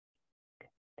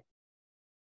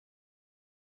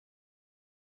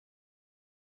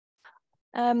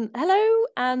Hello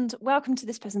and welcome to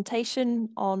this presentation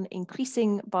on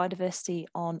increasing biodiversity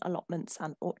on allotments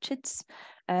and orchards,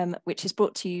 which is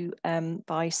brought to you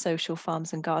by Social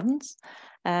Farms and Gardens.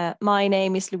 My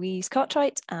name is Louise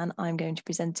Cartwright and I'm going to be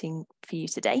presenting for you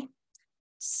today.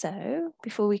 So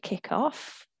before we kick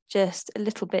off, just a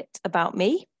little bit about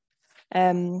me.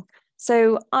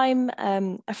 So I'm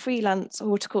a freelance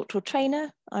horticultural trainer.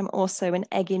 I'm also an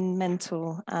egging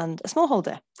mentor and a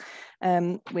smallholder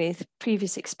with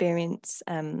previous experience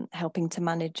helping to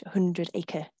manage a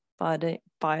 100-acre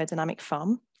biodynamic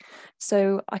farm.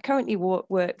 So I currently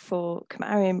work for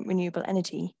Comarium Renewable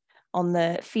Energy on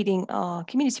the Feeding Our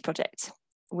Community project,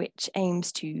 which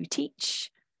aims to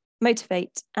teach,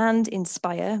 motivate and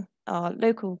inspire our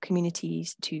local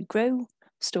communities to grow,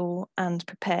 store and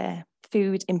prepare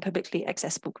food in publicly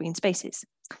accessible green spaces.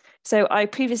 So I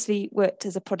previously worked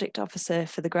as a project officer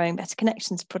for the Growing Better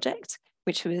Connections project,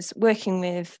 which was working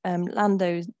with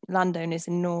landowners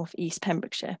in North East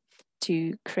Pembrokeshire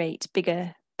to create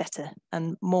bigger, better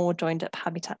and more joined up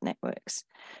habitat networks.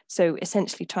 So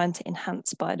essentially trying to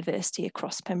enhance biodiversity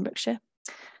across Pembrokeshire.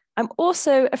 I'm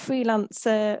also a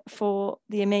freelancer for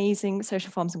the amazing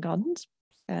Social Farms and Gardens.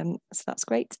 So that's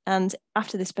great. And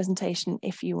after this presentation,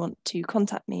 if you want to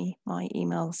contact me, my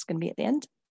email is going to be at the end.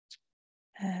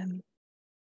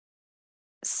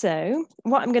 So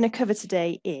what I'm going to cover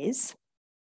today is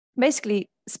basically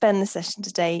spend the session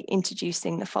today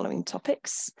introducing the following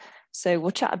topics. So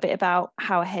we'll chat a bit about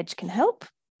how a hedge can help.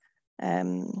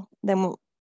 Then we'll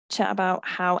chat about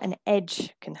how an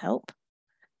edge can help.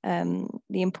 The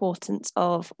importance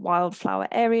of wildflower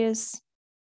areas,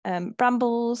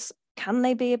 brambles, can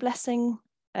they be a blessing?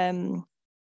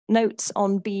 Notes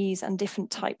on bees and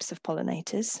different types of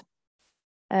pollinators.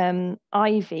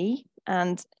 Ivy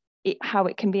and how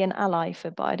it can be an ally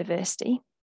for biodiversity.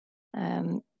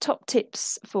 Top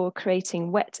tips for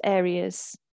creating wet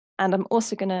areas. And I'm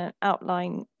also going to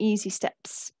outline easy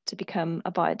steps to become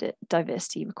a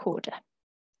biodiversity recorder.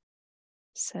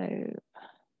 So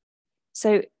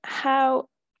how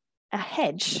a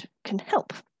hedge can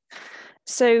help.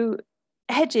 So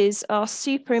hedges are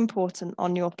super important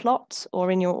on your plot or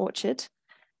in your orchard,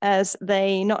 as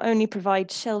they not only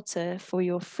provide shelter for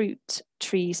your fruit,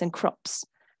 trees and crops,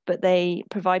 but they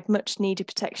provide much needed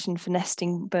protection for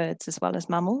nesting birds as well as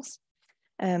mammals.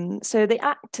 So they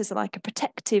act as like a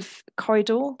protective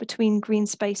corridor between green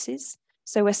spaces,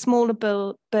 so where smaller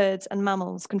birds and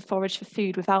mammals can forage for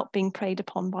food without being preyed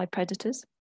upon by predators.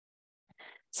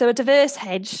 So a diverse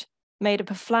hedge made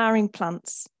up of flowering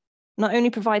plants not only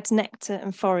provides nectar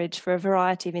and forage for a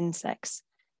variety of insects,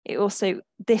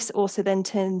 this also then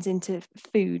turns into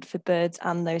food for birds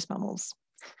and those mammals.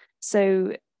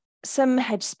 So some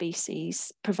hedge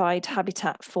species provide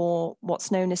habitat for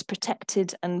what's known as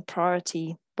protected and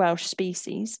priority Welsh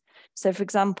species. So for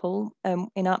example,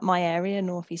 in my area,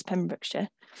 North East Pembrokeshire,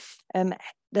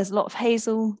 there's a lot of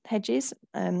hazel hedges.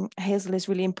 Hazel is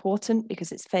really important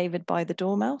because it's favoured by the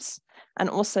dormouse. And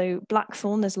also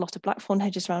blackthorn, there's a lot of blackthorn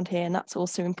hedges around here, and that's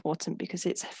also important because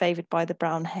it's favoured by the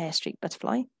brown hair-streaked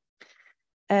butterfly.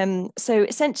 So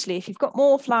essentially, if you've got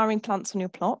more flowering plants on your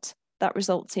plot, that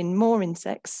results in more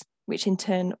insects, which in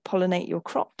turn pollinate your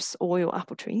crops or your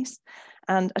apple trees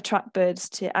and attract birds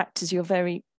to act as your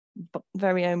very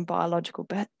own biological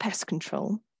pest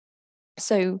control.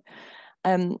 So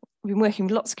we've been working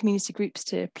with lots of community groups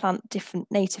to plant different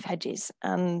native hedges,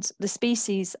 and the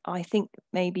species I think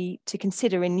maybe to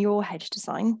consider in your hedge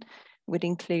design would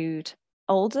include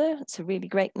alder, it's a really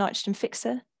great nitrogen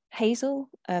fixer, hazel,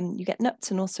 you get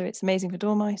nuts and also it's amazing for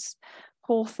dormice,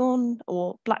 hawthorn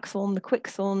or blackthorn, the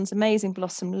quickthorns, amazing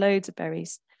blossom, loads of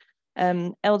berries.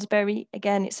 Elderberry,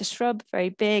 again, it's a shrub, very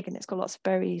big and it's got lots of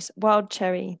berries, wild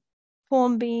cherry,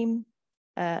 hornbeam,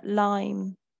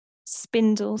 lime,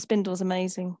 spindle's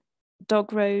amazing,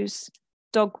 dog rose,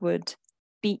 dogwood,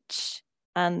 beech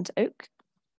and oak.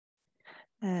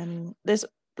 There's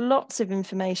lots of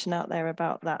information out there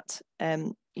about that.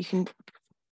 You can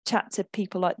chat to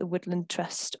people like the Woodland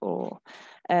Trust or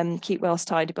Keep Wells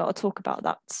Tidy, but I'll talk about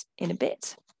that in a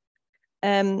bit.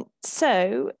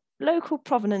 So local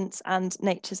provenance and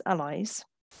nature's allies.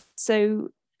 So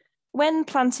when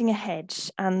planting a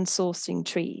hedge and sourcing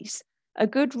trees, a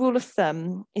good rule of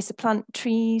thumb is to plant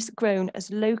trees grown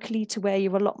as locally to where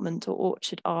your allotment or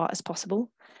orchard are as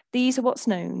possible. These are what's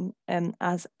known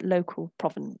as local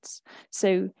provenance.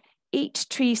 So each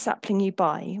tree sapling you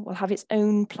buy will have its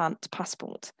own plant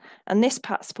passport, and this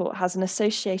passport has an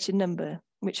associated number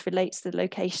which relates to the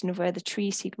location of where the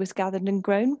tree seed was gathered and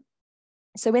grown.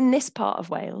 So in this part of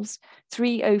Wales,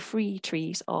 303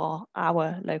 trees are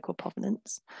our local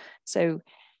provenance. So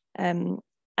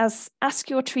ask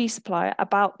your tree supplier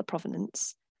about the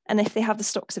provenance, and if they have the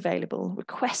stocks available,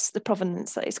 request the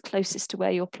provenance that is closest to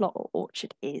where your plot or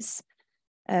orchard is.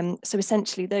 So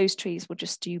essentially those trees will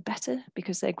just do better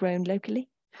because they're grown locally.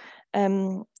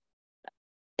 In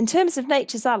terms of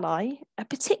nature's ally, a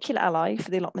particular ally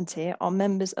for the allotment here are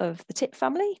members of the tit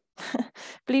family.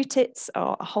 Blue tits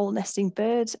are a hole nesting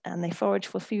bird, and they forage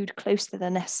for food close to their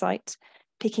nest site,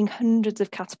 picking hundreds of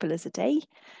caterpillars a day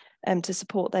to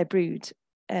support their brood.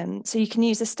 So you can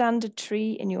use a standard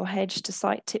tree in your hedge to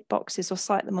site tit boxes or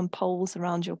site them on poles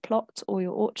around your plot or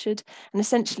your orchard. And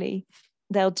essentially,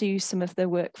 they'll do some of the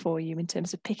work for you in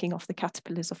terms of picking off the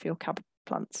caterpillars off your cabbage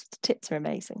plants. Tits are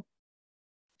amazing.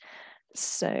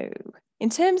 So in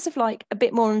terms of like a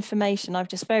bit more information,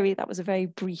 that was a very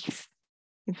brief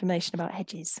information about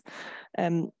hedges.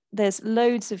 There's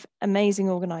loads of amazing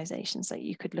organisations that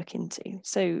you could look into.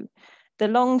 So the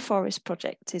Long Forest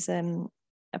Project is a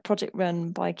project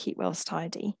run by Keep Wells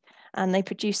Tidy, and they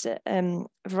produce a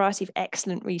variety of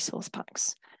excellent resource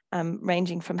packs,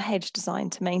 ranging from hedge design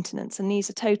to maintenance. And these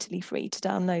are totally free to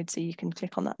download, so you can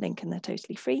click on that link and they're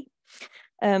totally free.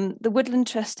 The Woodland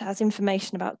Trust has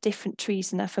information about different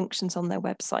trees and their functions on their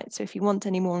website. So if you want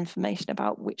any more information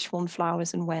about which one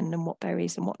flowers and when and what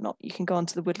berries and whatnot, you can go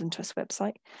onto the Woodland Trust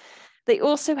website. They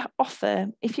also offer,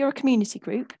 if you're a community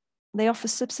group, they offer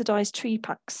subsidised tree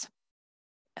packs.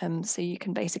 So you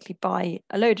can basically buy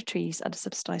a load of trees at a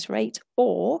subsidised rate,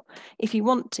 or if you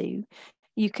want to,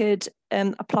 you could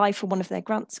apply for one of their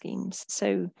grant schemes.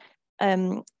 So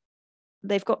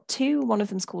they've got two. One of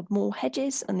them's called More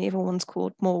Hedges and the other one's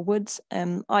called More Woods.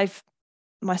 I've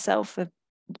myself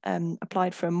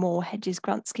applied for a More Hedges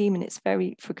grant scheme, and it's for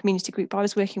a community group I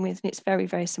was working with, and it's very,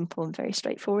 very simple and very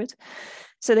straightforward.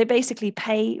 So they basically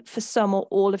pay for some or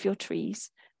all of your trees,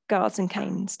 guards and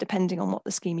canes, depending on what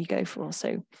the scheme you go for.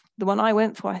 So the one I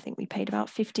went for, I think we paid about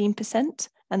 15%,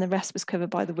 and the rest was covered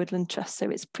by the Woodland Trust. So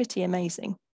it's pretty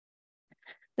amazing.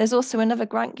 There's also another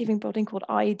grant giving body called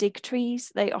I Dig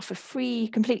Trees. They offer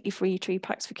completely free tree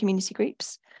packs for community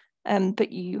groups,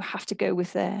 but you have to go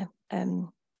with their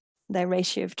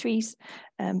ratio of trees,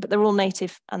 but they're all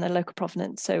native and they're local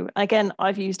provenance. So again,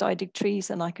 I've used I Dig Trees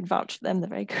and I can vouch for them, they're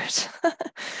very good.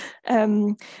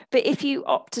 But if you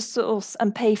opt to source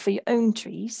and pay for your own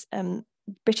trees,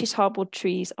 British Hardwood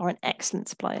Trees are an excellent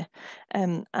supplier,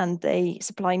 and they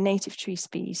supply native tree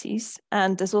species.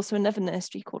 And there's also another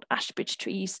nursery called Ashridge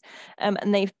Trees, and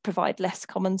they provide less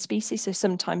common species. So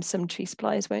sometimes some tree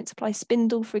suppliers won't supply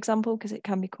spindle, for example, because it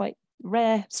can be quite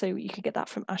rare. So you can get that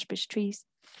from Ashridge Trees.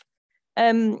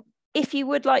 If you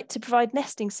would like to provide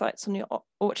nesting sites on your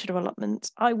orchard or allotment,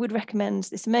 I would recommend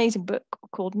this amazing book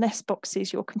called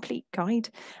Nestboxes, Your Complete Guide.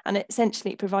 And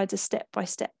essentially it provides a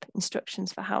step-by-step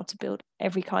instructions for how to build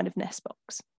every kind of nest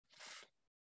box.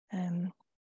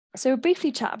 So we'll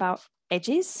briefly chat about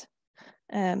edges.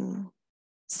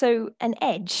 So an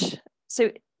edge,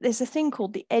 so there's a thing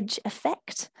called the edge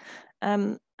effect.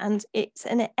 And it's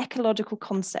an ecological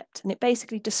concept, and it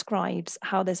basically describes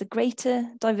how there's a greater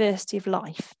diversity of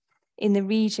life in the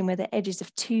region where the edges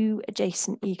of two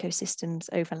adjacent ecosystems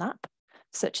overlap,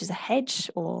 such as a hedge,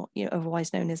 or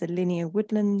otherwise known as a linear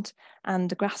woodland,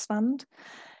 and a grassland.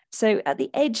 So at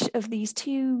the edge of these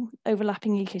two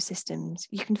overlapping ecosystems,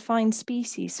 you can find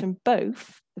species from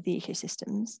both of the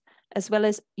ecosystems, as well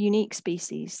as unique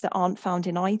species that aren't found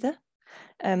in either.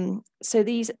 So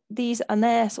these and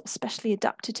they're sort of specially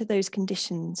adapted to those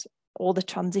conditions, or the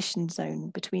transition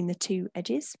zone between the two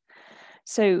edges.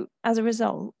 So as a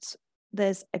result,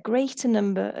 there's a greater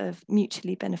number of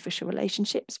mutually beneficial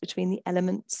relationships between the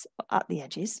elements at the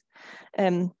edges.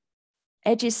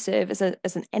 Edges serve as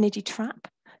an energy trap,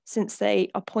 since they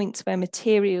are points where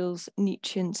materials,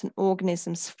 nutrients, and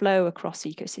organisms flow across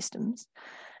ecosystems.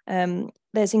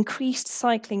 There's increased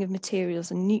cycling of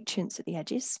materials and nutrients at the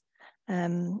edges.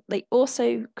 They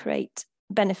also create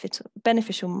beneficial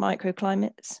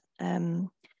microclimates,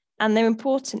 and they're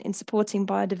important in supporting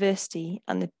biodiversity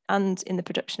and in the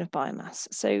production of biomass.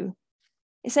 So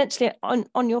essentially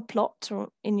on your plot or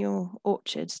in your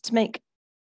orchard, to make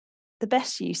the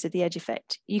best use of the edge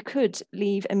effect, you could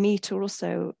leave a metre or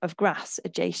so of grass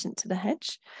adjacent to the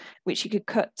hedge, which you could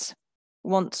cut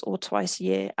once or twice a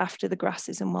year after the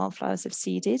grasses and wildflowers have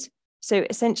seeded. So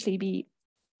essentially be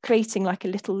creating like a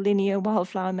little linear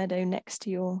wildflower meadow next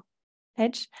to your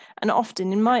hedge. And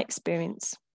often, in my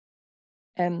experience,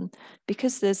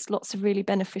 because there's lots of really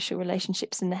beneficial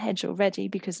relationships in the hedge already,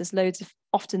 because there's loads of,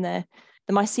 often the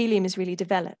mycelium is really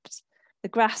developed, the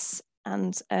grass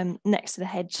and next to the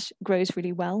hedge grows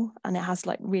really well, and it has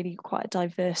like really quite a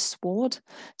diverse sward.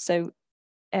 So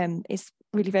it's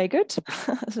really very good.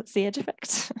 That's the edge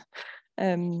effect.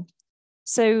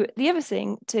 So the other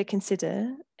thing to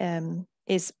consider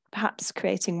is perhaps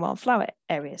creating wildflower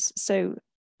areas. So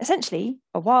essentially,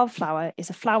 a wildflower is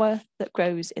a flower that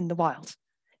grows in the wild.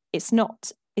 It's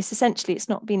not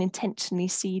been intentionally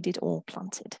seeded or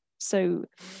planted. So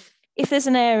if there's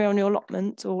an area on your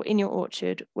allotment or in your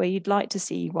orchard where you'd like to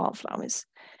see wildflowers,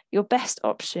 your best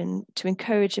option to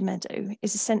encourage a meadow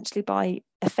is essentially by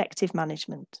effective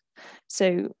management.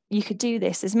 So you could do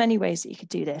this, there's many ways that you could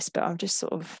do this, but I'm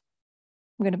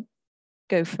going to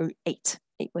go through eight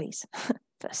ways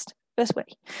first. First way,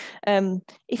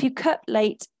 if you cut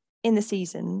late in the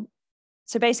season,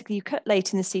 so basically you cut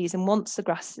late in the season once the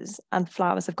grasses and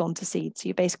flowers have gone to seed. So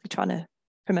you're basically trying to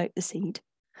promote the seed.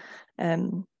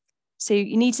 So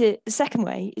the second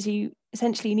way is you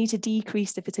need to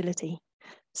decrease the fertility.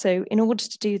 So in order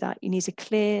to do that, you need to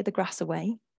clear the grass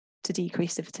away to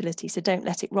decrease the fertility. So don't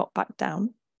let it rot back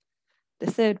down. The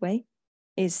third way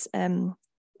is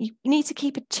you need to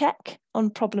keep a check on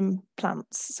problem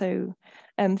plants. So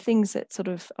things that sort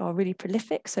of are really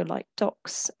prolific, so like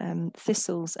docks,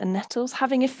 thistles and nettles.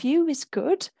 Having a few is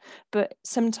good, but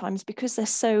sometimes because they're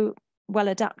so well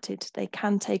adapted, they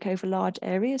can take over large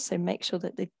areas. So make sure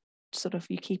that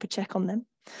you keep a check on them.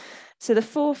 So the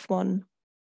fourth one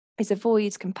is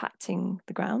avoid compacting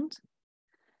the ground.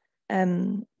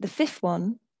 The fifth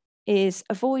one is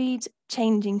avoid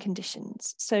changing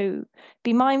conditions. So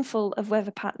be mindful of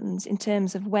weather patterns in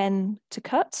terms of when to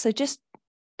cut. So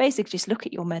basically just look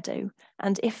at your meadow.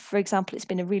 And if, for example, it's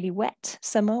been a really wet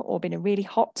summer or been a really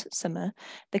hot summer,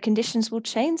 the conditions will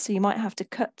change. So you might have to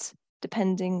cut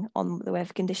depending on the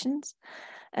weather conditions.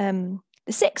 The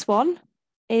sixth one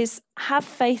is have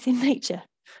faith in nature.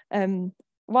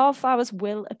 Wildflowers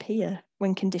will appear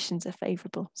when conditions are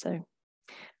favourable. So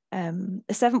the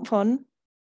seventh one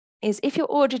is if your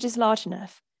orchard is large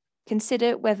enough,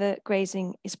 consider whether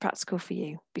grazing is practical for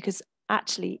you, because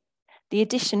actually the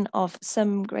addition of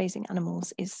some grazing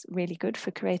animals is really good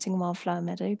for creating a wildflower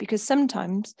meadow, because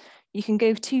sometimes you can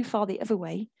go too far the other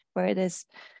way where there's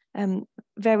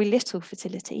very little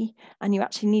fertility and you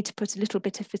actually need to put a little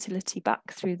bit of fertility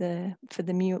back for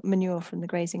the manure from the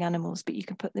grazing animals, but you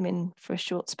can put them in for a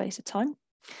short space of time.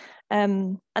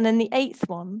 And then the eighth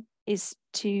one is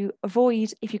to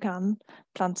avoid, if you can,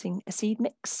 planting a seed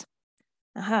mix.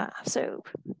 So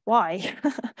why?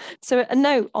 So a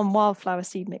note on wildflower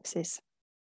seed mixes.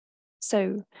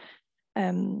 So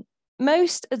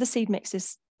most of the seed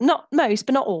mixes, not most,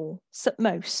 but not all, so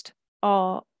most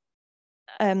are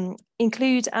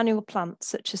include annual plants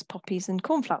such as poppies and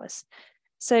cornflowers.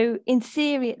 So in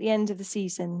theory, at the end of the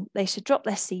season, they should drop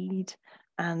their seed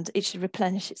and it should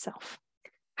replenish itself.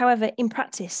 However, in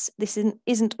practice, this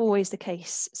isn't always the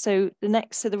case. So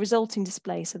the resulting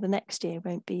display, so the next year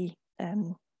will be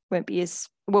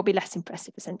less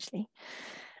impressive, essentially.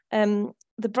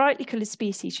 The brightly coloured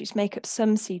species which make up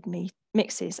some seed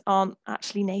mixes aren't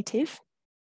actually native.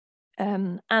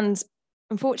 And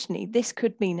unfortunately, this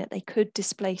could mean that they could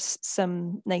displace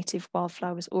some native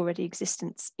wildflowers already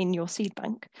existent in your seed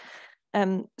bank.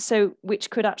 Which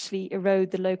could actually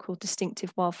erode the local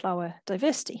distinctive wildflower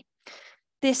diversity.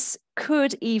 This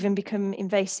could even become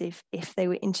invasive if they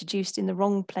were introduced in the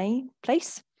wrong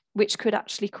place, which could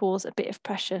actually cause a bit of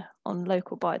pressure on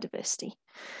local biodiversity.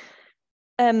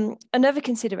 Another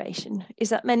consideration is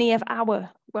that many of our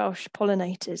Welsh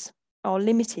pollinators are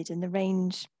limited in the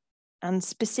range and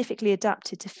specifically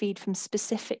adapted to feed from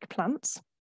specific plants.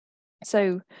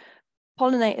 So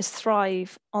pollinators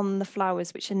thrive on the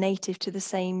flowers which are native to the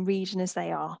same region as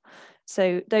they are.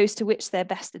 So those to which they're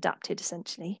best adapted,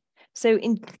 essentially. So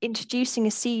in introducing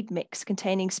a seed mix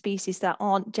containing species that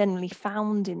aren't generally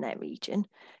found in their region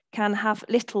can have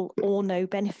little or no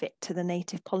benefit to the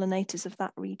native pollinators of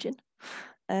that region.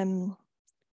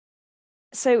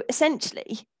 So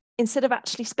essentially, instead of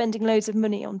actually spending loads of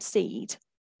money on seed,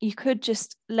 you could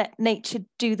just let nature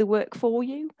do the work for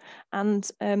you. And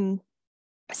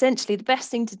essentially, the best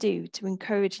thing to do to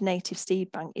encourage native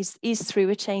seed bank is through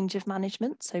a change of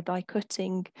management. So by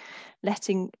cutting,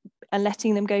 letting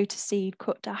them go to seed,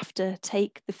 cut after,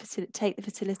 take the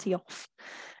fertility off.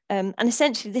 And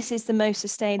essentially, this is the most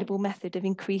sustainable method of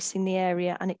increasing the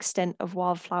area and extent of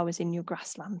wildflowers in your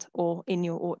grassland or in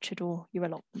your orchard or your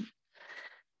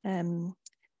allotment.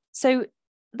 So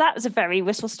that was a very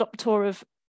whistle-stop tour of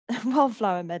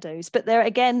wildflower meadows, but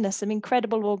there's some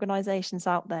incredible organisations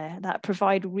out there that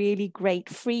provide really great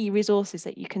free resources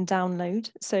that you can download.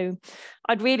 So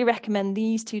I'd really recommend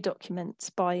these two documents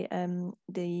by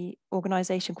the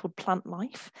organisation called Plant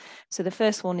Life. So the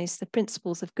first one is the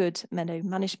Principles of Good Meadow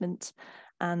Management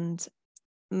and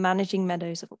Managing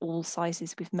Meadows of All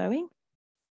Sizes with Mowing.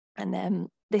 And then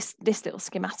this little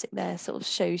schematic there sort of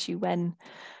shows you when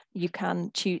you can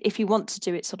choose. If you want to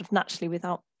do it sort of naturally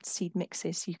without seed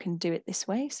mixes, you can do it this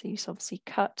way. So you obviously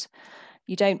cut,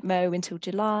 you don't mow until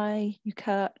July, you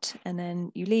cut, and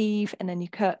then you leave, and then you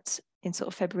cut in sort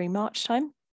of February, March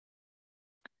time.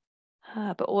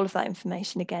 But all of that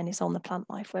information again is on the Plant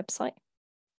Life website.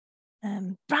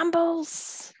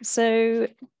 Brambles. So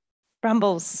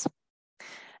brambles.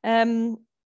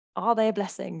 Are they a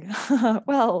blessing?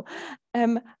 Well,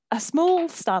 a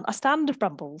stand of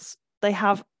brambles, they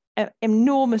have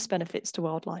enormous benefits to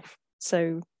wildlife.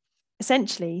 So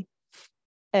essentially,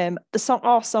 our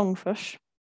songthrush,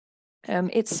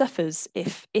 it suffers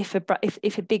if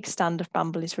a big stand of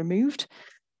bramble is removed,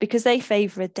 because they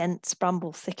favour a dense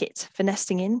bramble thicket for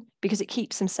nesting in, because it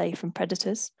keeps them safe from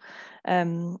predators.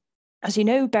 As you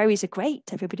know, berries are great.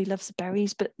 Everybody loves the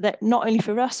berries, but they're not only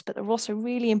for us, but they're also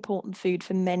really important food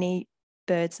for many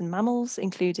birds and mammals,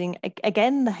 including,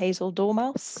 again, the hazel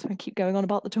dormouse. I keep going on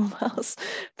about the dormouse,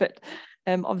 but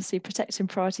obviously protecting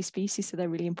priority species, so they're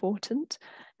really important.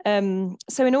 So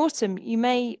in autumn, you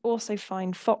may also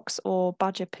find fox or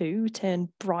badger poo turn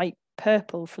bright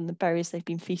purple from the berries they've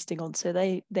been feasting on. So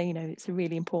they you know, it's a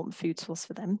really important food source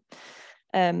for them.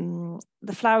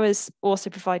 The flowers also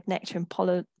provide nectar and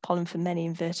pollen for many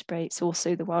invertebrates.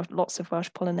 Also, lots of Welsh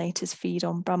pollinators feed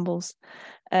on brambles.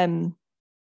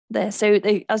 So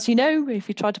they, as you know, if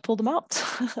you try to pull them out,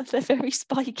 they're very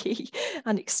spiky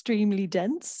and extremely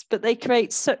dense, but they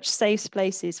create such safe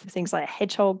places for things like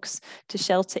hedgehogs to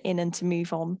shelter in and to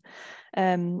move on.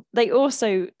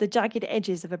 The jagged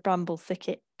edges of a bramble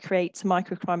thicket creates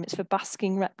microclimates for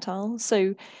basking reptiles.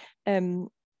 So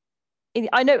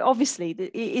I know obviously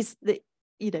that it is that,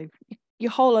 you know, your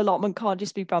whole allotment can't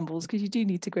just be brambles, because you do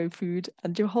need to grow food,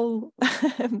 and your whole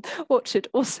orchard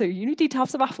also, you need to have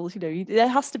some apples, you know, there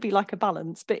has to be like a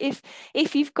balance. But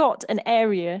if you've got an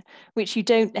area which you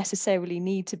don't necessarily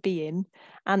need to be in,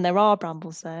 and there are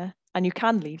brambles there and you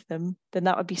can leave them, then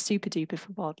that would be super duper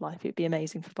for wildlife. It'd be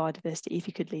amazing for biodiversity if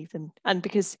you could leave them. And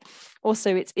because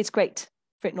also it's great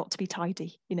for it not to be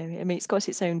tidy, you know, I mean, it's got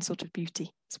its own sort of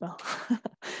beauty as well.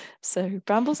 So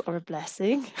brambles are a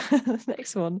blessing.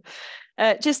 Next one.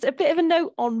 Just a bit of a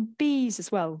note on bees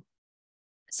as well.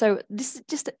 So this is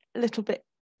just a little bit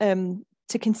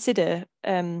to consider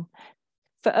for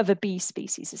other bee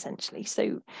species, essentially.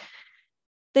 So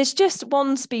there's just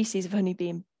one species of honeybee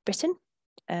in Britain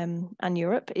and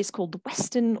Europe. It's called the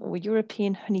Western or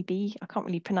European honeybee. I can't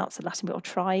really pronounce the Latin, but I'll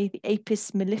try. The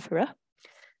Apis mellifera.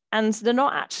 And they're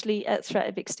not actually at threat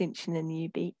of extinction in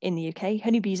the UK.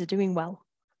 Honeybees are doing well.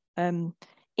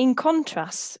 In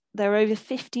contrast, there are over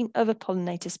 15 other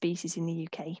pollinator species in the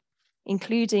UK,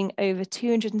 including over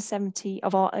 270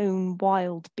 of our own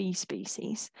wild bee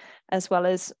species, as well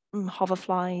as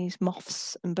hoverflies,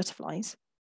 moths, and butterflies.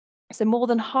 So more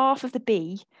than half of the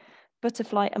bee,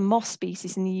 butterfly, and moth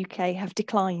species in the UK have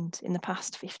declined in the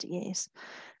past 50 years.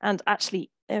 And actually,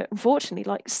 unfortunately,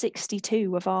 like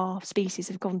 62 of our species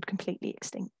have gone completely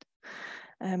extinct.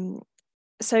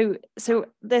 So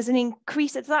there's an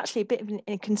increase, it's actually a bit of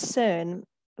a concern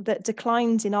that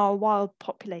declines in our wild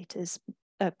pollinators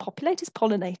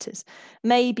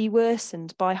may be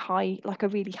worsened by a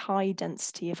really high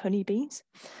density of honeybees.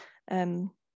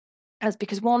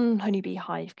 Because one honeybee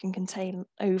hive can contain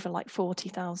over like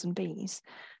 40,000 bees.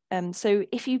 So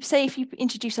if you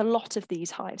introduce a lot of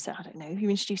these hives, so I don't know, if you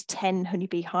introduce 10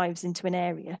 honeybee hives into an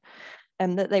area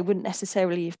that they wouldn't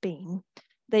necessarily have been,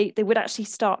 they would actually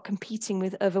start competing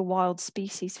with other wild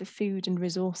species for food and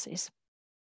resources.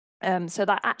 So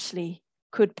that actually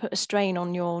could put a strain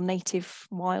on your native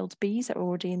wild bees that are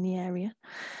already in the area.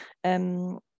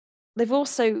 They've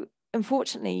also,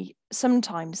 unfortunately,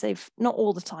 sometimes not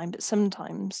all the time, but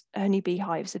sometimes honeybee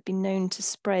hives have been known to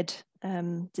spread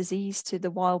disease to the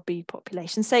wild bee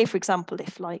population. Say, for example,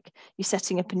 if like you're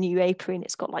setting up a new apiary and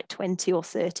it's got like 20 or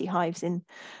 30 hives in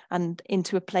and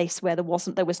into a place where there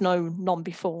was none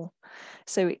before.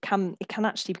 So it can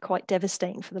actually be quite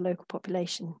devastating for the local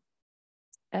population.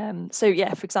 So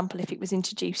yeah, for example, if it was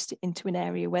introduced into an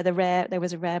area where there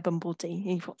was a rare bumblebee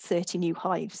and you've got 30 new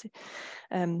hives,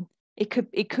 it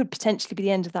could potentially be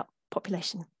the end of that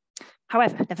population.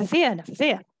 However, never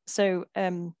fear. So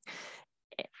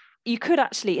you could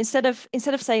actually, instead of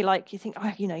say, like, you think,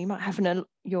 oh, you know, you might have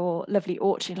your lovely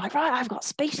orchard, like, right, I've got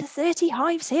space for 30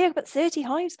 hives here, I've got 30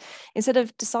 hives. Instead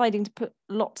of deciding to put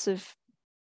lots of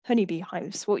honeybee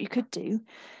hives, what you could do,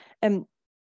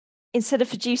 instead of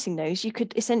producing those, you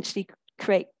could essentially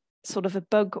create sort of a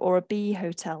bug or a bee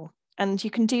hotel. And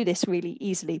you can do this really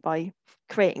easily by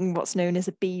creating what's known as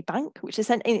a bee bank, which is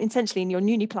essentially in your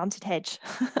newly planted hedge,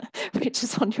 which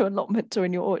is on your allotment or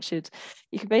in your orchard.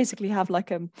 You can basically have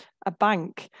like a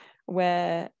bank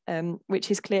where which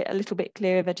is a little bit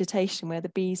clear of vegetation where the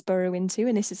bees burrow into,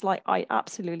 and this is like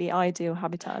absolutely ideal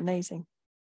habitat, amazing.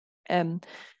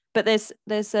 But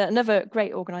there's another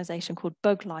great organisation called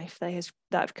Bug Life that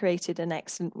have created an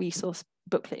excellent resource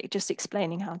booklet just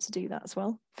explaining how to do that as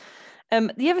well.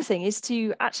 The other thing is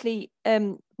to actually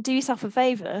do yourself a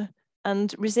favour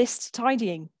and resist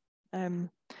tidying.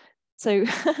 So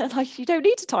like you don't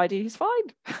need to tidy, it's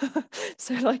fine.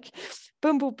 So like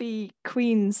bumblebee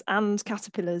queens and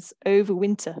caterpillars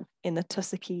overwinter in the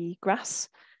tussocky grass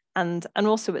and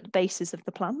also at the bases of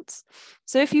the plants.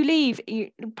 So if you leave,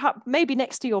 maybe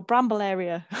next to your bramble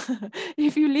area,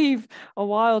 if you leave a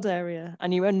wild area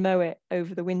and you unmow it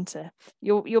over the winter,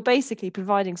 you're basically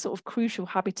providing sort of crucial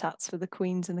habitats for the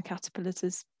queens and the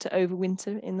caterpillars to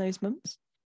overwinter in those months.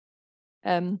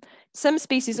 Some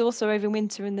species also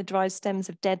overwinter in the dried stems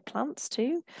of dead plants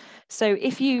too. So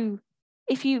if you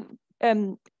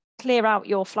clear out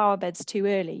your flower beds too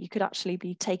early, you could actually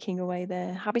be taking away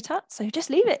their habitat. So just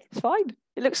leave it, it's fine.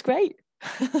 It looks great.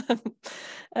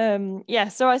 Yeah,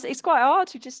 so it's quite hard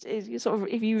to just sort of,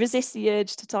 if you resist the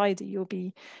urge to tidy, you'll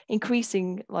be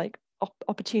increasing like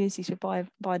opportunities for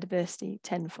biodiversity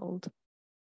tenfold.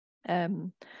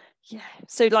 Yeah,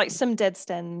 so like some dead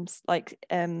stems, like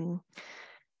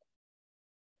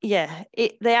yeah,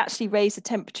 they actually raise the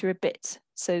temperature a bit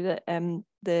so that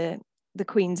the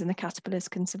queens and the caterpillars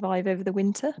can survive over the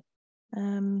winter.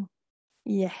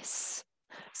 Yes,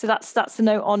 so that's the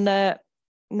note on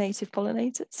native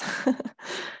pollinators.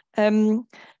 So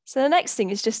the next thing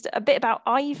is just a bit about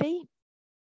ivy,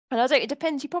 and it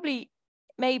depends. You probably,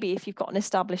 maybe if you've got an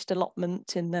established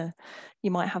allotment you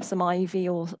might have some ivy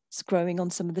or it's growing on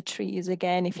some of the trees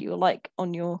again. If you're like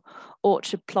on your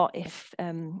orchard plot, if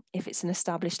it's an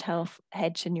established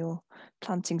hedge and you're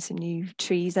planting some new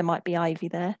trees, there might be ivy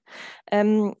there.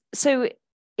 So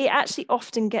it actually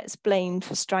often gets blamed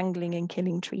for strangling and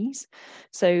killing trees.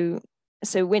 So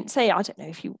when, say, I don't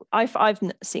know if I've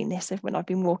seen this when I've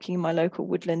been walking in my local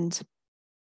woodland.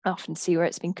 I often see where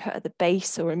it's been cut at the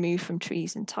base or removed from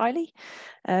trees entirely.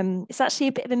 It's actually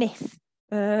a bit of a myth.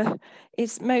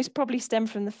 It's most probably stemmed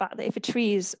from the fact that if a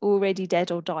tree is already dead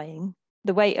or dying,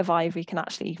 the weight of ivy can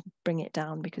actually bring it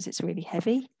down because it's really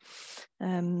heavy.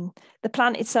 The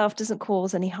plant itself doesn't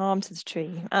cause any harm to the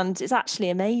tree, and it's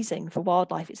actually amazing for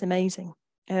wildlife. It's amazing.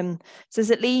 So there's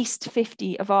at least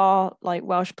 50 of our like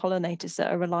Welsh pollinators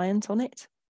that are reliant on it,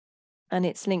 and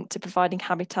it's linked to providing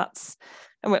habitats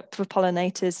for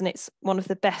pollinators, and it's one of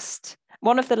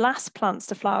the last plants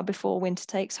to flower before winter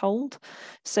takes hold.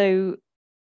 So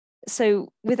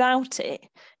without it,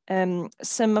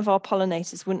 some of our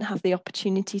pollinators wouldn't have the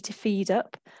opportunity to feed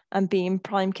up and be in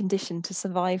prime condition to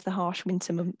survive the harsh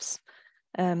winter months.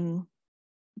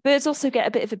 Birds also get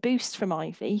a bit of a boost from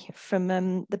ivy, from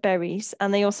the berries,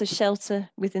 and they also shelter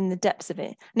within the depths of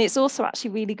it. And it's also actually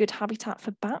really good habitat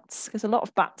for bats, because a lot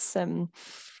of bats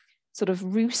sort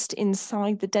of roost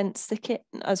inside the dense thicket,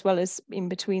 as well as in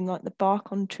between like the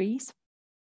bark on trees.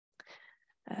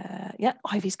 Yeah,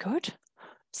 ivy's good.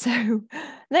 So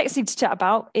next thing to chat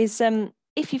about is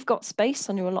if you've got space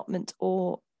on your allotment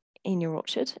or in your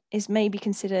orchard, is maybe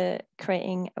consider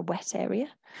creating a wet area.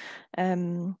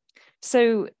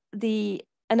 So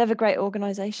another great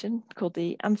organisation called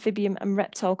the Amphibian and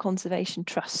Reptile Conservation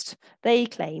Trust, they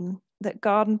claim that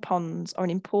garden ponds are an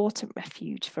important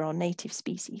refuge for our native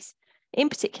species, in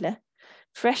particular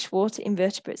freshwater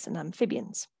invertebrates and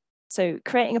amphibians. So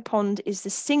creating a pond is the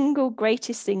single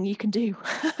greatest thing you can do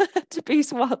to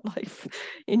boost wildlife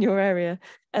in your area,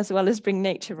 as well as bring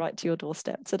nature right to your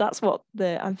doorstep. So that's what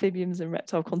the Amphibians and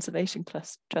Reptile Conservation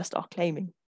Trust are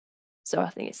claiming. So I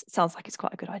think it sounds like it's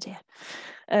quite a good idea.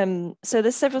 So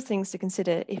there's several things to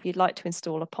consider if you'd like to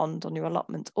install a pond on your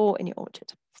allotment or in your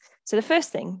orchard. So the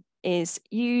first thing is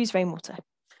use rainwater.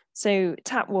 So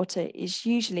tap water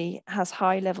usually has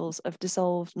high levels of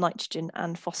dissolved nitrogen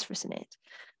and phosphorus in it.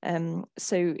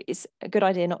 So it's a good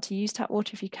idea not to use tap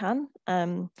water if you can.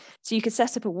 So you could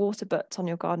set up a water butt on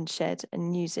your garden shed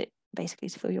and use it basically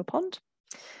to fill your pond.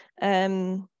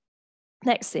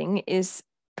 Next thing is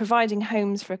providing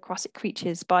homes for aquatic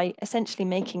creatures by essentially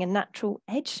making a natural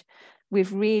edge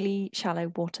with really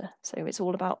shallow water. So it's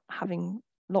all about having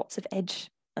lots of edge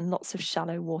and lots of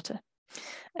shallow water.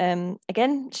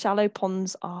 Again, shallow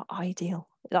ponds are ideal.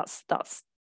 That's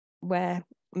where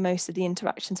most of the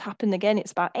interactions happen. Again,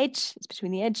 it's about edge. It's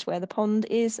between the edge where the pond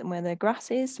is and where the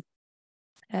grass is.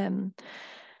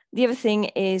 The other thing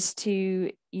is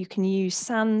you can use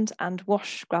sand and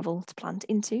wash gravel to plant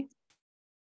into.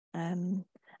 And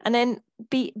then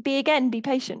be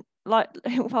patient. Like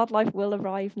wildlife will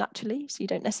arrive naturally, so you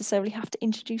don't necessarily have to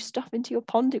introduce stuff into your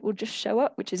pond. It will just show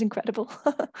up, which is incredible.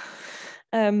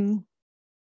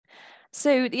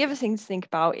 So the other thing to think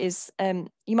about is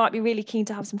you might be really keen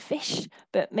to have some fish,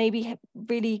 but maybe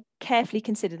really carefully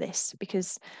consider this,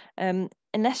 because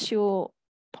unless your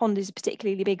pond is a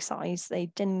particularly big size, they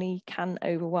generally can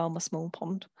overwhelm a small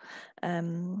pond.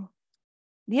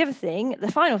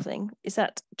 The final thing, is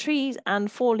that trees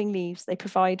and falling leaves, they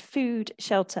provide food,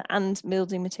 shelter, and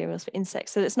building materials for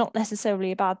insects. So it's not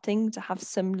necessarily a bad thing to have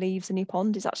some leaves in your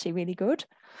pond. It's actually really good.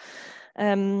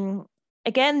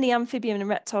 Again, the Amphibian and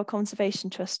Reptile Conservation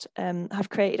Trust have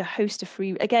created a host of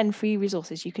free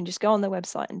resources. You can just go on their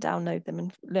website and download them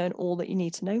and learn all that you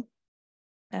need to know.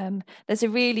 There's a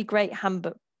really great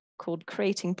handbook called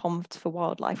Creating Ponds for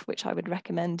Wildlife, which I would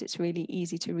recommend. It's really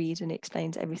easy to read and it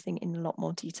explains everything in a lot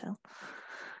more detail.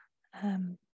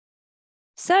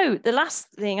 So the last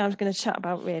thing I was going to chat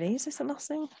about, really, is this the last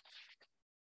thing?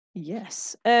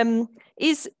 Yes,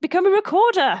 is become a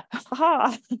recorder.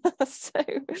 So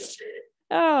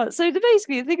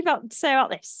basically the thing to say about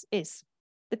this is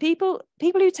the people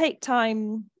who take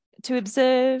time to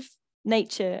observe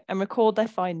nature and record their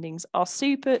findings are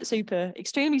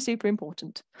extremely super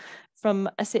important from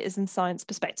a citizen science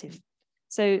perspective.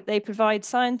 So they provide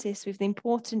scientists with the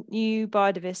important new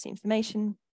biodiversity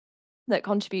information that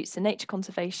contributes to nature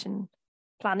conservation,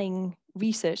 planning,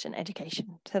 research, and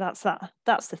education. So that's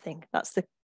the thing. That's the,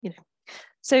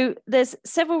 So there's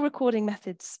several recording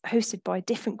methods hosted by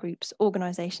different groups,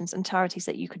 organisations, and charities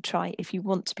that you could try if you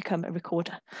want to become a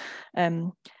recorder.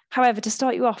 However, to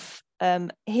start you off,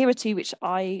 here are two which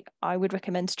I would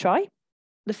recommend to try.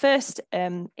 The first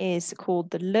is called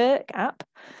the Lurk app,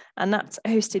 and that's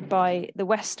hosted by the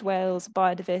West Wales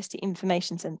Biodiversity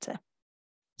Information Centre.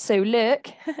 So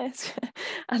Lurk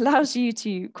allows you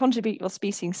to contribute your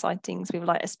species sightings with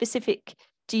like a specific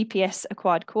GPS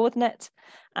acquired coordinate,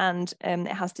 and it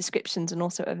has descriptions and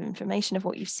also of information of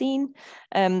what you've seen.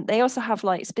 They also have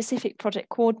like specific project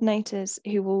coordinators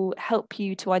who will help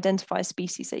you to identify a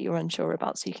species that you're unsure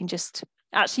about. So you can just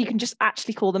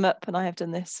actually call them up, and I have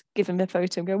done this, give them a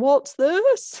photo and go, what's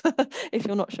this? If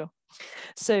you're not sure.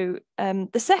 So the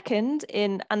second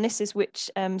and this is which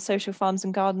Social Farms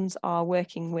and Gardens are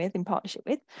working with in partnership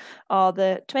with, are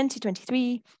the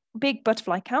 2023 Big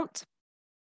Butterfly Count.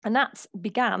 And that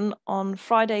began on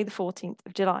Friday, the 14th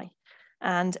of July.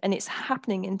 And it's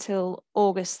happening until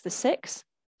August the 6th,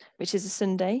 which is a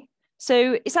Sunday.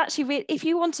 So it's actually, if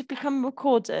you want to become a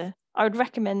recorder, I would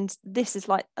recommend this is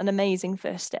like an amazing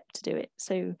first step to do it.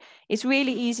 So it's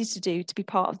really easy to do to be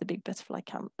part of the Big Butterfly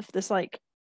Count.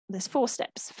 There's 4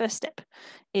 steps. First step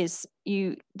is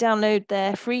you download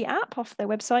their free app off their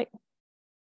website.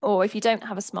 Or if you don't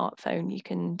have a smartphone, you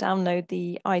can download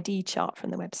the ID chart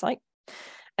from the website.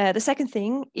 The second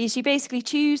thing is you basically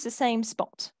choose the same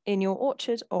spot in your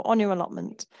orchard or on your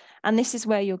allotment. And this is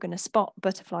where you're going to spot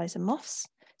butterflies and moths.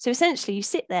 So essentially you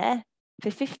sit there for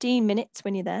 15 minutes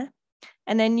when you're there,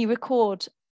 and then you record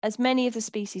as many of the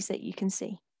species that you can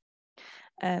see.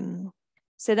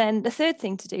 So then the third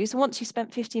thing to do, so once you've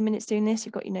spent 15 minutes doing this,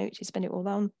 you've got your notes, you spend it all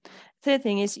down. Third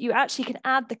thing is you actually can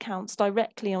add the counts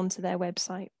directly onto their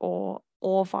website or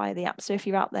via the app. So if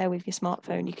you're out there with your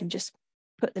smartphone, you can just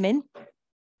put them in.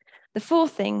 The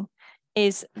fourth thing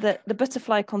is that the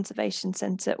Butterfly Conservation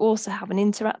Centre also have an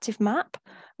interactive map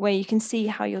where you can see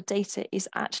how your data is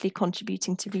actually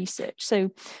contributing to research.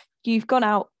 So you've gone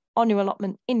out on your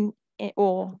allotment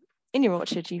or in your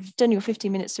orchard, you've done your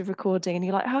 15 minutes of recording and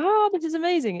you're like, this is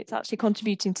amazing. It's actually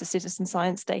contributing to citizen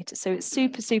science data. So it's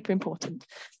super, super important.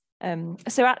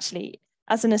 So actually,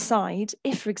 as an aside,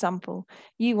 if, for example,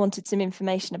 you wanted some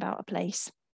information about a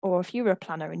place, or if you were a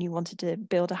planner and you wanted to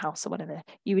build a house or whatever,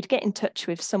 you would get in touch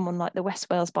with someone like the West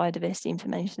Wales Biodiversity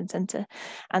Information Centre,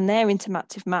 and their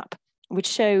interactive map would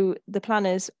show the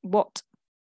planners what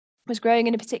was growing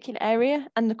in a particular area.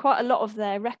 And quite a lot of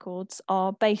their records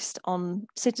are based on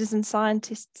citizen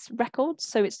scientists' records.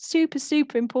 So it's super,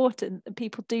 super important that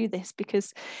people do this,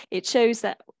 because it shows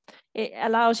that it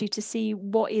allows you to see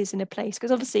what is in a place.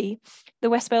 Because obviously the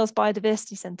West Wales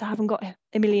Biodiversity Centre haven't got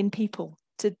a million people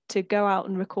to go out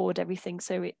and record everything.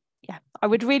 So I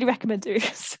would really recommend doing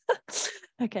this.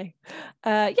 Okay.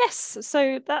 Yes,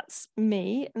 so that's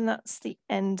me, and that's the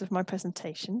end of my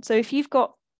presentation. So if you've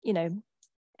got,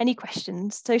 any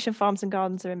questions, Social Farms and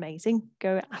Gardens are amazing.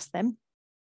 Go ask them.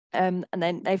 And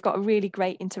then they've got a really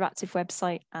great interactive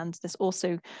website, and there's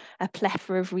also a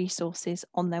plethora of resources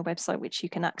on their website which you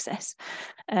can access.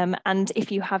 And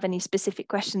if you have any specific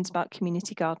questions about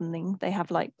community gardening, they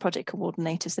have like project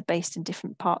coordinators that are based in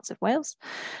different parts of Wales.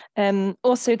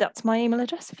 Also, that's my email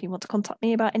address if you want to contact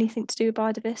me about anything to do with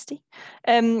biodiversity.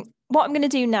 What I'm going to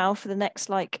do now for the next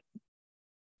like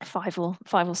five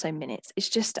or so minutes is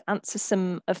just to answer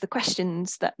some of the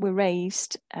questions that were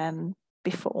raised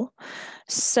before.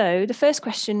 So the first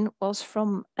question was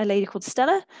from a lady called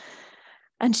Stella,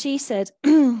 and she said,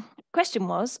 question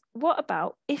was, what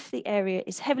about if the area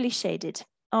is heavily shaded,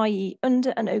 i.e.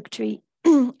 under an oak tree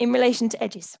in relation to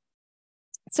edges?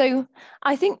 So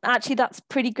I think actually that's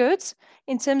pretty good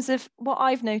in terms of what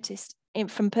I've noticed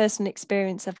from personal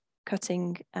experience of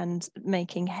cutting and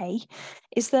making hay,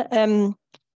 is that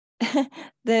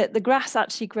the grass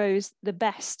actually grows the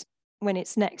best when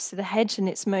it's next to the hedge, and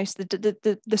it's most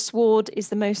the sward is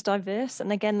the most diverse,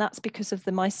 and again that's because of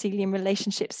the mycelium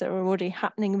relationships that are already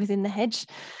happening within the hedge.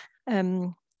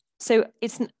 So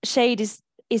shade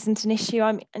isn't an issue.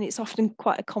 And it's often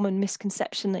quite a common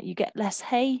misconception that you get less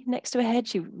hay next to a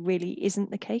hedge. It really isn't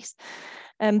the case.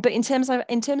 But in terms of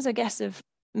I guess of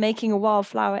making a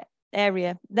wildflower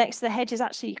area next to the hedge is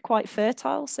actually quite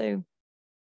fertile, so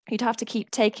you'd have to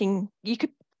keep taking, you could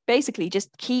basically just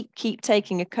keep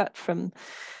taking a cut from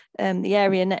the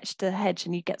area next to the hedge,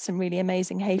 and you get some really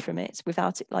amazing hay from it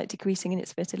without it like decreasing in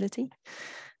its fertility.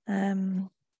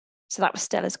 So that was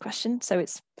Stella's question. So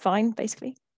it's fine,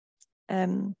 basically.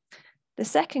 The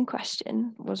second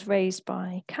question was raised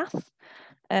by Kath.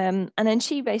 And then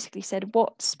she basically said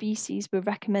what species were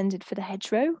recommended for the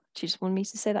hedgerow. She just wanted me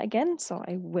to say that again, so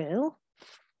I will,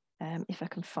 if I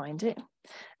can find it.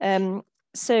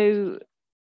 So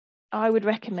I would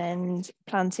recommend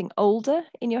planting alder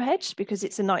in your hedge because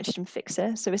it's a nitrogen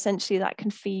fixer. So essentially that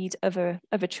can feed other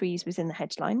trees within the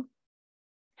hedge line.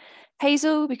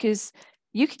 Hazel, because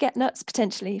you could get nuts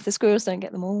potentially if the squirrels don't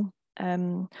get them all.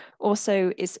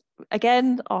 Also is,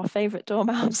 again, our favourite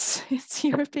dormouse. It's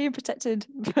European protected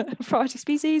variety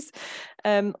species.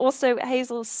 Also,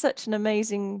 hazel's such an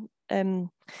amazing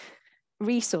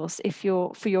resource if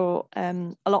you're for your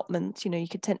allotment. You know,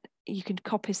 you could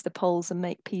coppice the poles and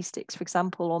make pea sticks, for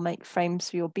example, or make frames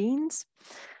for your beans.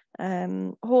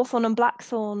 Hawthorn and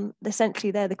blackthorn,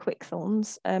 essentially they're the quick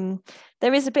thorns.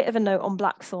 There is a bit of a note on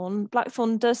blackthorn.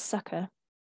 Blackthorn does sucker,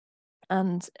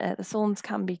 and the thorns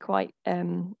can be quite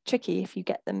tricky if you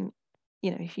get them,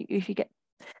 you know, if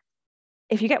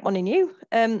you get one in you.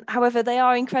 However, they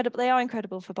are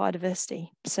incredible for biodiversity.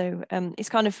 So it's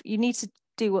kind of, you need to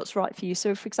do what's right for you.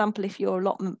 So for example, if your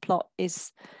allotment plot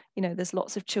is, you know, there's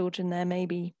lots of children there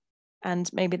maybe, and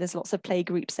maybe there's lots of play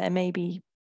groups there, maybe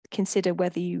consider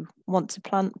whether you want to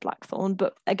plant blackthorn.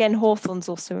 But again, hawthorn's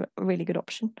also a really good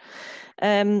option.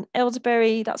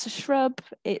 Elderberry, that's a shrub.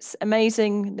 It's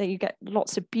amazing that you get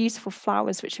lots of beautiful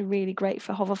flowers, which are really great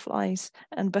for hoverflies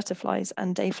and butterflies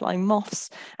and day-flying moths.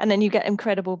 And then you get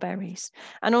incredible berries.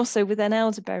 And also with an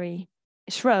elderberry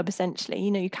shrub, essentially,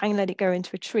 you know, you can let it go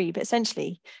into a tree, but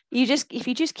essentially if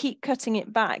you just keep cutting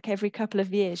it back every couple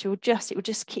of years,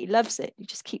 it loves it. It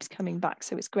just keeps coming back.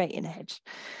 So it's great in a hedge.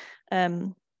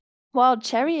 Wild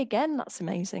cherry, again, that's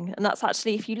amazing. And that's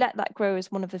actually, if you let that grow as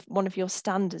one of your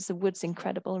standards, the wood's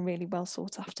incredible and really well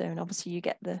sought after. And obviously you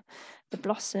get the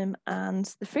blossom and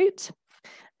the fruit.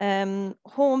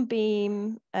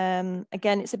 Hornbeam,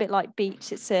 again, it's a bit like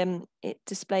beech. It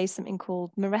displays something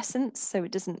called morescence, so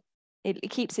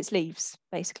it keeps its leaves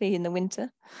basically in the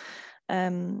winter.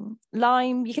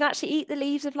 Lime, you can actually eat the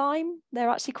leaves of lime. They're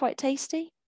actually quite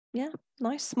tasty. Yeah,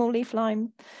 nice small leaf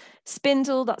lime.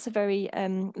 Spindle, that's a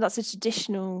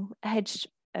traditional hedge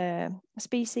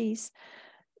species.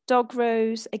 Dog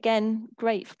rose, again,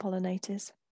 great for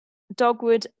pollinators.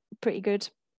 Dogwood, pretty good.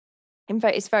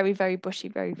 It's very, very bushy,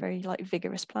 very, very like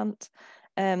vigorous plant.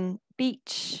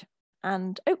 Beech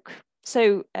and oak.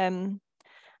 So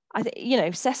I think, you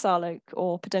know, sessile oak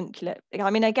or pedunculate. I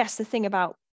mean, I guess the thing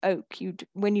about oak,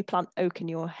 when you plant oak in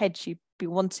your hedge, you'd be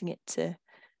wanting it to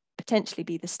potentially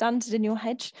be the standard in your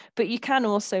hedge, but you can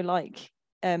also like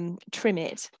trim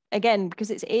it again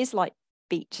because it is like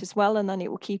beech as well, and then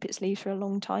it will keep its leaves for a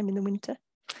long time in the winter.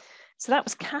 So that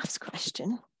was Kath's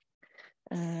question.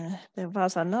 There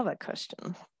was another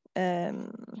question.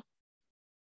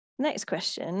 Next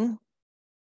question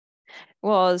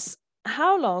was,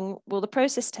 how long will the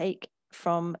process take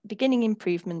from beginning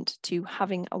improvement to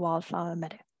having a wildflower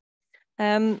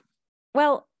meadow?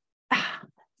 Well,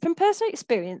 from personal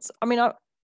experience, I mean,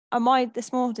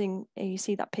 this morning, you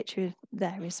see that picture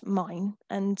there is mine,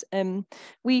 and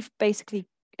we've basically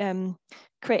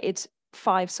created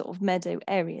 5 sort of meadow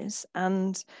areas,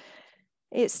 and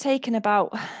it's taken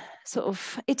about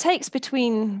it takes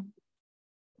between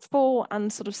 4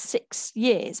 and sort of 6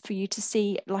 years for you to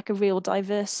see like a real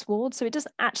diverse sward. So it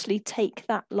doesn't actually take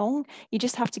that long. You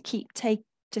just have to keep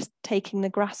taking the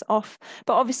grass off.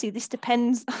 But obviously this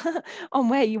depends on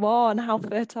where you are and how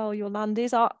fertile your land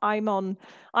is. I'm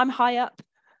high up.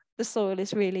 The soil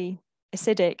is really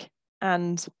acidic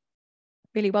and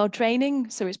really well draining,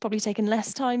 so it's probably taken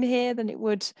less time here than it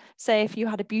would say if you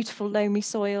had a beautiful loamy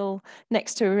soil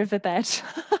next to a riverbed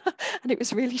and it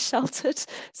was really sheltered.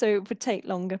 So it would take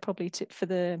longer probably for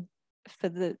the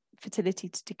fertility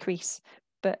to decrease.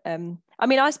 But I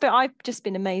mean, I've just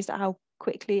been amazed at how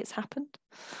quickly it's happened.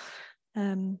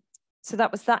 So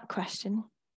that was that question.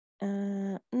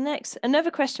 Next,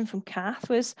 another question from Kath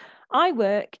was, I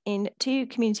work in 2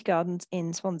 community gardens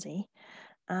in Swansea,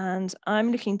 and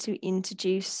I'm looking to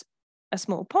introduce a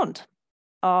small pond.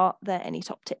 Are there any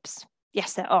top tips?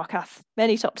 Yes, there are, Kath.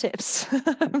 Many top tips.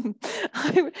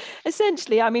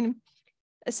 Essentially, I mean,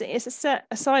 it's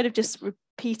aside of just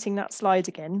repeating that slide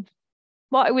again,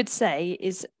 what I would say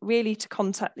is really to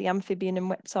contact the Amphibian and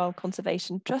Reptile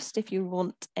Conservation Trust if you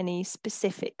want any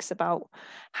specifics about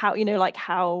how, you know, like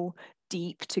how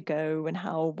deep to go and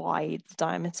how wide the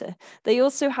diameter. They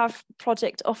also have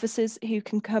project officers who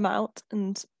can come out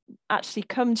and actually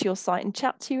come to your site and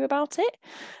chat to you about it.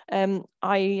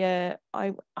 I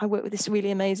work with this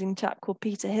really amazing chap called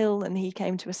Peter Hill, and he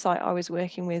came to a site I was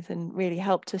working with and really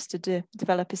helped us to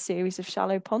develop a series of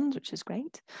shallow ponds, which is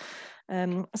great.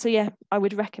 So yeah, I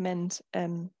would recommend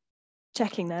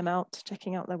checking them out,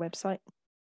 checking out their website.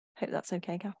 Hope that's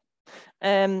okay, Kath.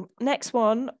 Next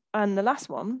one, and the last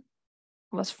one,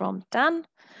 was from Dan,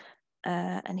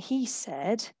 and he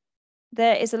said,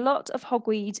 there is a lot of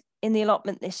hogweed in the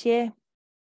allotment this year,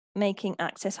 making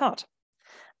access hard.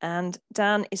 And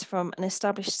Dan is from an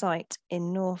established site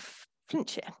in North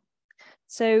Flintshire.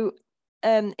 So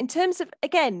in terms of,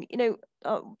 again, you know,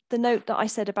 the note that I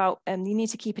said about you need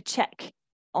to keep a check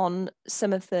on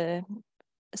some of the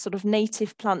sort of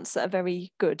native plants that are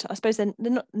very good. I suppose they're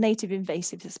not native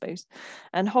invasives, I suppose.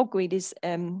 And hogweed is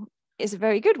a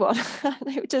very good one.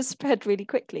 It does spread really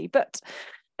quickly. But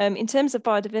in terms of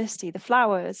biodiversity, the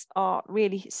flowers are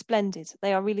really splendid.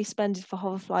 They are really splendid for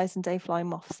hoverflies and dayfly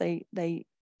moths. They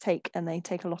take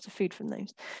a lot of food from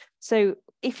those. So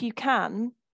if you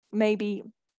can, maybe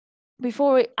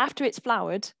after it's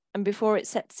flowered and before it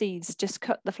sets seeds, just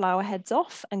cut the flower heads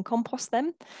off and compost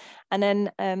them. And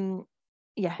then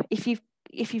yeah, if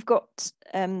you've got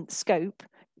scope,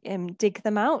 dig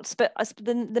them out. But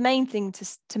the main thing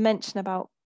to mention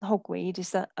about hogweed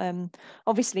is that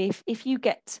obviously if you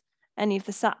get any of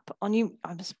the sap on you,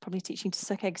 I was probably teaching to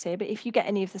suck eggs here, but if you get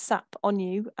any of the sap on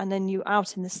you and then you're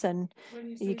out in the sun,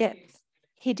 you get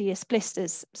hideous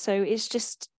blisters. So it's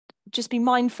just be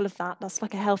mindful of that. That's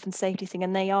like a health and safety thing,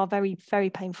 and they are very, very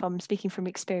painful. I'm speaking from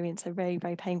experience. They're very,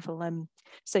 very painful.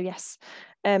 So yes,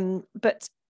 but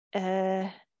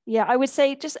yeah, I would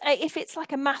say just if it's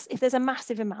like if there's a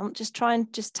massive amount, just try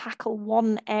and just tackle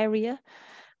one area.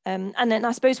 And then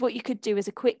I suppose what you could do as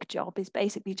a quick job is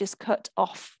basically just cut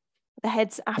off the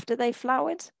heads after they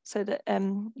flowered, so that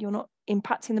you're not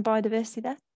impacting the biodiversity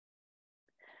there.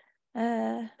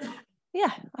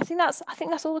 Yeah, I think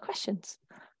that's all the questions.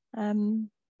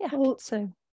 Yeah, well,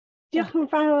 so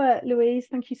Wildflower, Louise,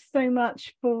 thank you so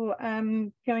much for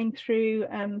going through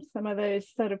some of those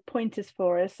sort of pointers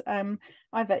for us.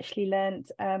 I've actually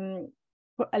learned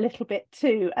a little bit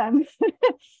too, and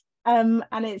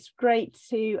it's great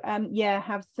to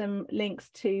have some links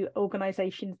to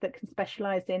organisations that can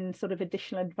specialise in sort of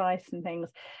additional advice and things.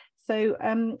 So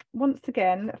once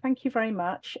again, thank you very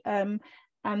much, and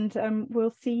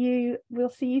we'll see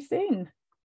you soon.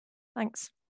 Thanks.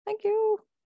 Thank you.